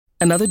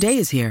Another day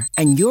is here,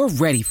 and you're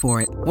ready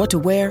for it. What to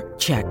wear?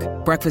 Check.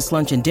 Breakfast,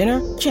 lunch, and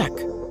dinner? Check.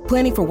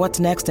 Planning for what's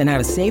next and how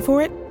to save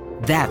for it?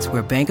 That's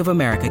where Bank of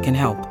America can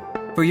help.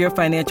 For your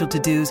financial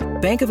to-dos,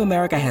 Bank of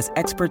America has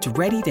experts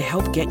ready to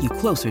help get you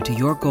closer to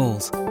your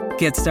goals.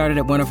 Get started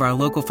at one of our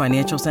local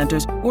financial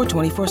centers or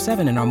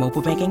 24/7 in our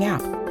mobile banking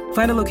app.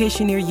 Find a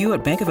location near you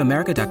at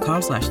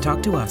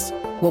bankofamerica.com/talktous.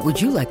 What would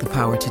you like the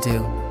power to do?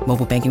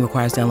 Mobile banking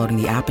requires downloading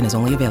the app and is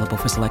only available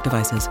for select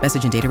devices.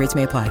 Message and data rates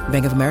may apply.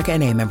 Bank of America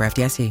N.A., member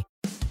FDIC.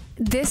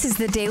 This is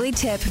the Daily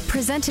Tip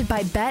presented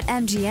by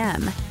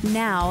BetMGM.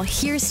 Now,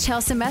 here's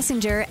Chelsea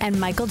Messenger and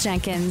Michael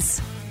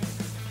Jenkins.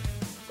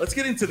 Let's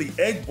get into the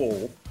Egg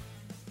Bowl.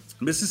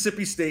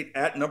 Mississippi State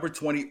at number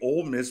 20,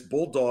 Ole Miss.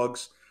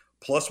 Bulldogs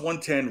plus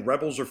 110.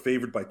 Rebels are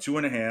favored by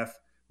 2.5,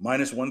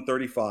 minus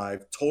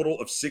 135. Total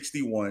of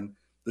 61.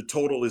 The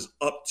total is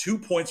up 2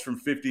 points from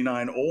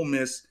 59. Ole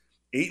Miss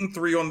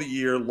 8-3 on the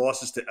year.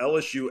 Losses to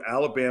LSU,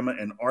 Alabama,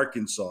 and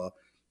Arkansas.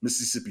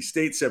 Mississippi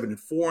State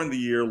 7-4 in the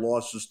year.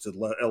 Losses to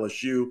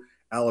LSU,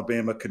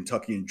 Alabama,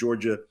 Kentucky, and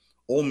Georgia.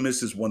 Ole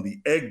Miss has won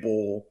the Egg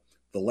Bowl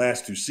the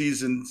last 2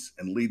 seasons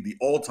and lead the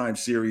all-time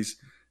series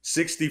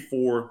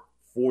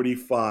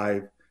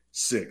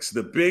 64-45-6.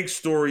 The big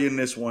story in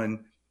this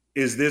one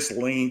is this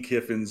Lane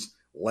Kiffin's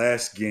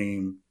last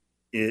game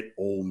at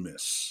Ole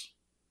Miss.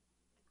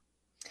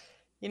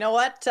 You know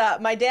what?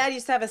 My dad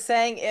used to have a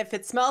saying, if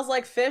it smells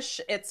like fish,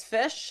 it's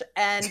fish.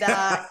 And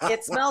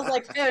it smells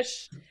like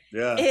fish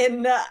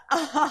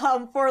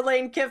for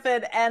Lane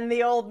Kiffin and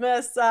the Ole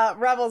Miss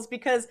Rebels,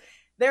 because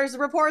there's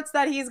reports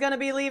that he's going to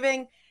be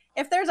leaving.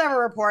 If there's ever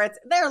reports,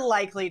 they're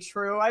likely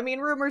true. I mean,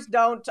 rumors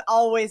don't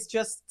always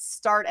just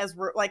start as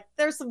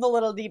there's some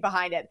validity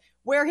behind it.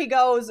 Where he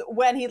goes,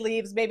 when he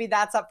leaves, maybe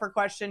that's up for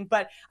question.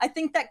 But I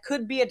think that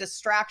could be a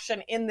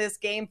distraction in this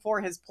game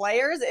for his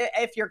players.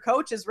 If your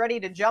coach is ready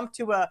to jump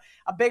to a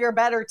bigger,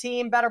 better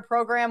team, better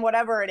program,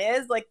 whatever it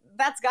is,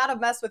 that's got to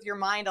mess with your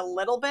mind a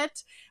little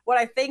bit. What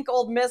I think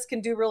Ole Miss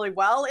can do really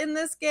well in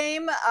this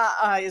game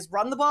is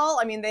run the ball.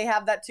 I mean, they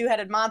have that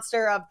two-headed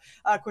monster of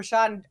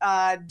Quashon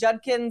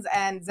Judkins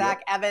and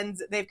Zach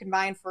Evans. They've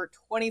combined for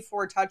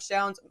 24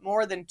 touchdowns,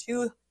 more than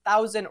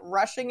 2,000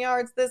 rushing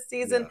yards this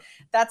season.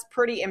 That's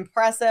pretty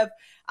impressive.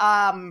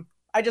 I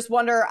just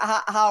wonder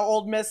how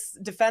Ole Miss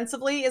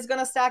defensively is going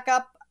to stack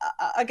up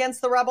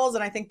against the Rebels,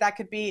 and I think that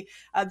could be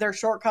their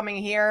shortcoming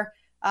here.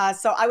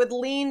 So I would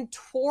lean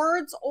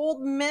towards Ole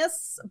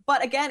Miss.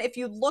 But again, if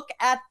you look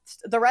at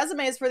the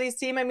resumes for these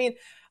teams, I mean,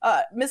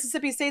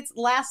 Mississippi State's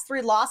last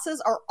 3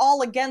 losses are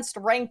all against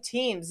ranked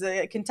teams.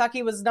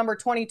 Kentucky was number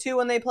 22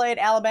 when they played,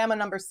 Alabama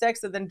number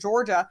 6, and then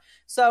Georgia.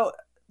 So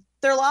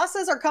their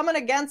losses are coming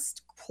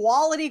against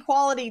quality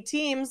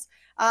teams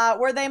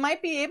where they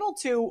might be able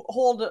to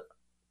hold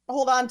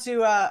on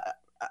to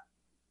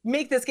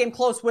make this game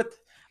close with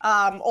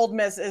Ole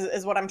Miss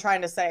is what I'm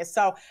trying to say.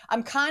 So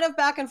I'm kind of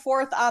back and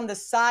forth on the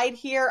side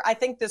here. I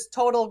think this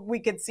total, we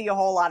could see a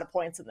whole lot of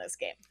points in this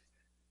game.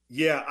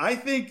 Yeah, I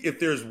think if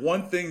there's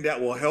one thing that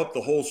will help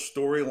the whole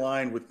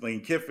storyline with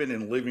Lane Kiffin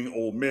and leaving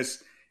Ole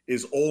Miss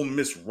is Ole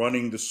Miss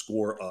running the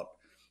score up.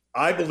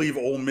 I believe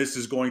Ole Miss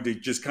is going to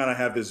just kind of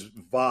have this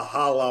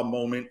Valhalla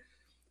moment.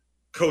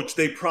 Coach,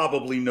 they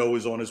probably know,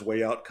 is on his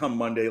way out come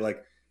Monday.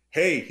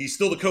 Hey, he's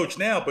still the coach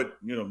now, but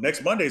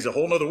next Monday is a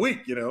whole nother week.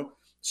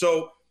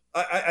 So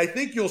I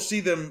think you'll see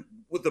them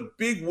with a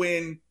big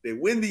win. They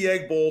win the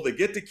Egg Bowl. They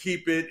get to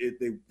keep it.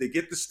 They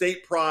get the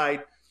state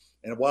pride.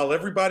 And while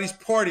everybody's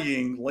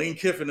partying, Lane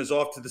Kiffin is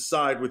off to the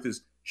side with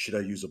his, should I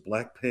use a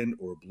black pen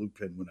or a blue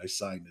pen when I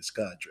sign this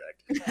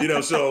contract?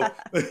 So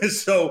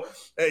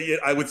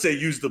I would say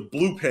use the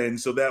blue pen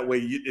so that way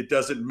it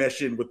doesn't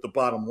mesh in with the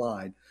bottom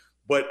line.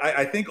 But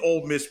I think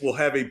Ole Miss will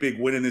have a big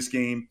win in this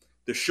game.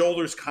 The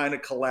shoulders kind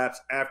of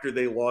collapsed after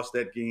they lost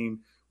that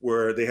game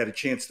where they had a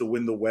chance to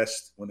win the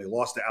West when they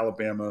lost to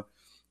Alabama.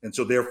 And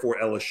so therefore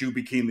LSU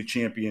became the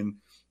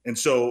champion. And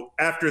so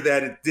after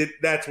that,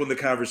 that's when the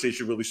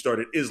conversation really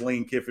started. Is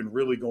Lane Kiffin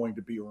really going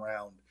to be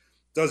around?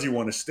 Does he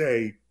want to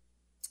stay?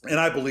 And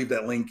I believe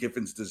that Lane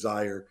Kiffin's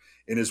desire,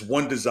 and his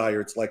one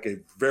desire, it's like a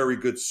very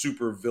good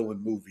super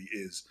villain movie,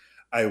 is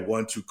I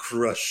want to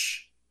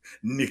crush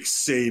Nick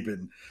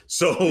Saban.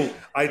 So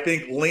I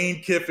think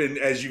Lane Kiffin,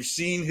 as you've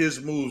seen his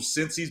moves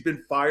since he's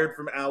been fired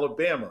from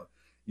Alabama,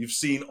 you've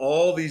seen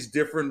all these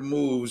different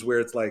moves where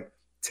it's like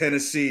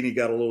Tennessee and he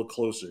got a little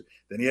closer.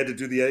 Then he had to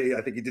do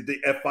I think he did the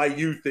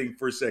FIU thing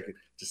for a second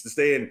just to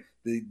stay in.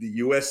 The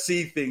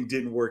USC thing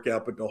didn't work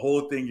out, but the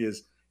whole thing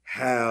is,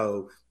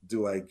 how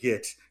do I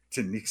get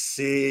to Nick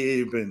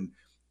Saban?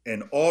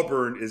 And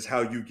Auburn is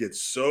how you get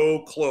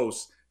so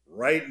close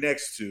right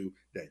next to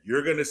that.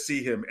 You're going to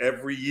see him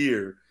every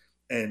year.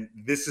 And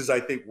this is, I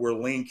think, where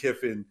Lane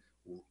Kiffin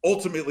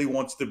ultimately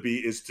wants to be,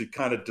 is to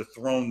kind of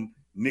dethrone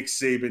Nick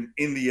Saban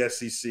in the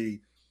SEC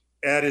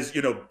at his,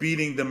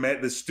 beating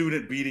the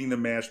student beating the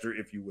master,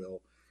 if you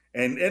will.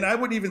 And I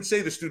would even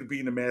say the student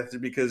beating the master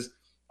because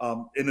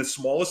in the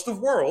smallest of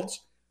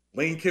worlds,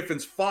 Lane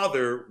Kiffin's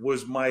father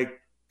was my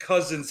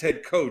cousin's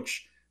head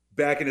coach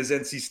back in his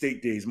NC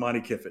State days,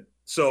 Monty Kiffin.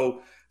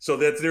 So So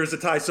there's a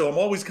tie. So I'm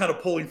always kind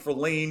of pulling for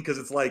Lane because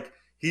it's like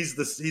he's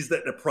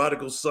the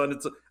prodigal son.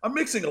 I'm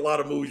mixing a lot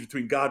of movies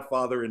between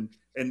Godfather and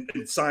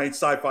science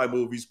sci-fi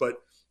movies, but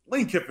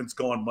Lane Kiffin's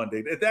gone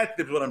Monday. That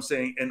is what I'm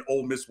saying, and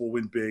Ole Miss will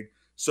win big.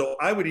 So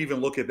I would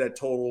even look at that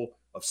total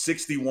of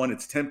 61.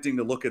 It's tempting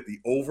to look at the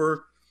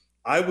over.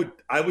 I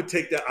would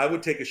take that. I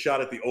would take a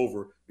shot at the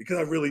over because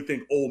I really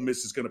think Ole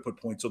Miss is going to put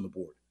points on the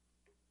board.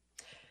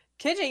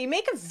 KJ, you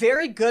make a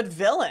very good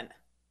villain.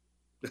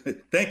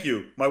 Thank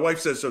you. My wife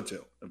says so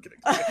too. I'm kidding.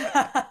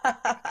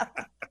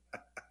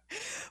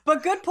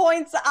 But good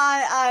points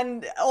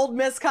on Ole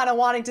Miss kind of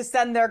wanting to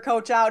send their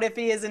coach out if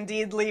he is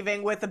indeed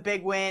leaving with a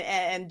big win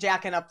and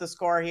jacking up the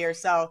score here.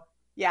 So,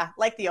 yeah,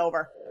 like the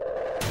over.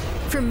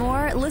 For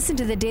more, listen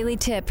to the Daily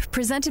Tip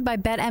presented by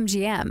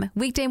BetMGM.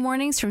 Weekday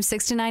mornings from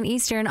 6 to 9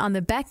 Eastern on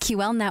the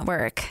BetQL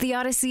network, the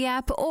Odyssey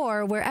app,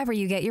 or wherever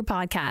you get your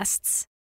podcasts.